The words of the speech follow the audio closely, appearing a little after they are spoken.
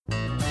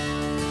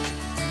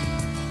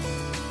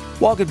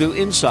Welcome to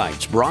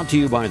Insights, brought to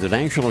you by the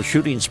National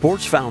Shooting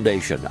Sports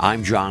Foundation.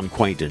 I'm John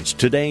Quaintance.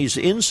 Today's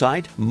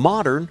Insight,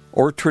 modern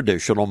or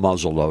traditional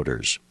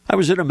muzzleloaders. I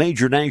was in a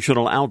major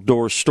national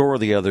outdoor store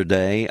the other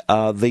day.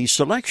 The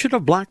selection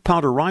of black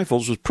powder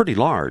rifles was pretty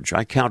large.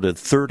 I counted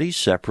 30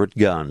 separate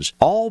guns.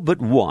 All but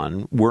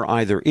one were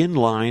either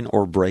inline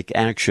or break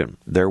action.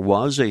 There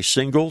was a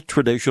single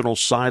traditional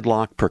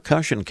sidelock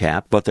percussion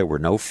cap, but there were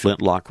no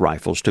flintlock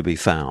rifles to be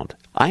found.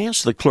 I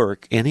asked the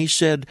clerk, and he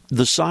said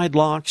the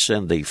sidelocks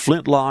and the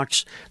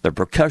flintlocks, the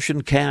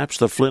percussion caps,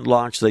 the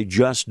flintlocks, they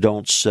just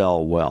don't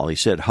sell well. He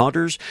said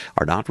hunters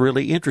are not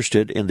really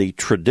interested in the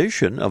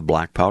tradition of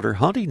black powder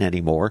hunting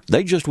anymore.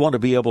 They just want to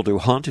be able to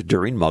hunt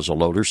during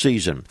muzzleloader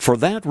season. For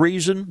that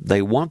reason,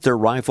 they want their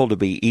rifle to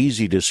be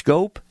easy to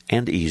scope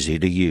and easy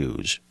to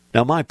use.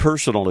 Now, my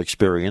personal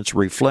experience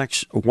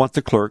reflects what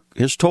the clerk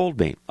has told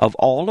me. Of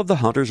all of the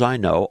hunters I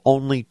know,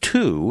 only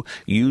 2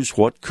 use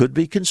what could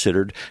be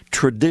considered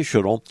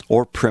traditional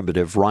or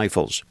primitive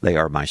rifles. They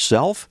are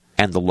myself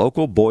and the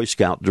local Boy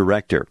Scout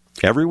director.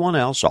 Everyone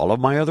else, all of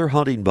my other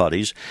hunting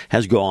buddies,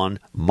 has gone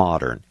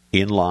modern,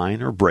 inline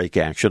or break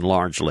action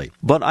largely.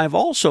 But I've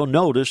also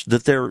noticed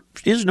that there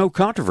is no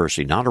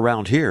controversy, not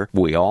around here.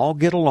 We all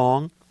get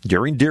along.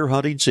 During deer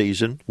hunting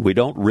season, we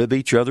don't rib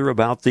each other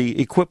about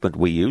the equipment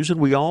we use, and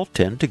we all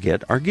tend to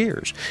get our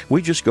gears.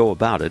 We just go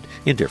about it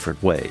in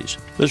different ways.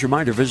 As a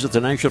reminder, visit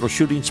the National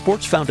Shooting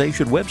Sports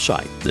Foundation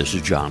website. This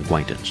is John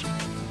Quaintance.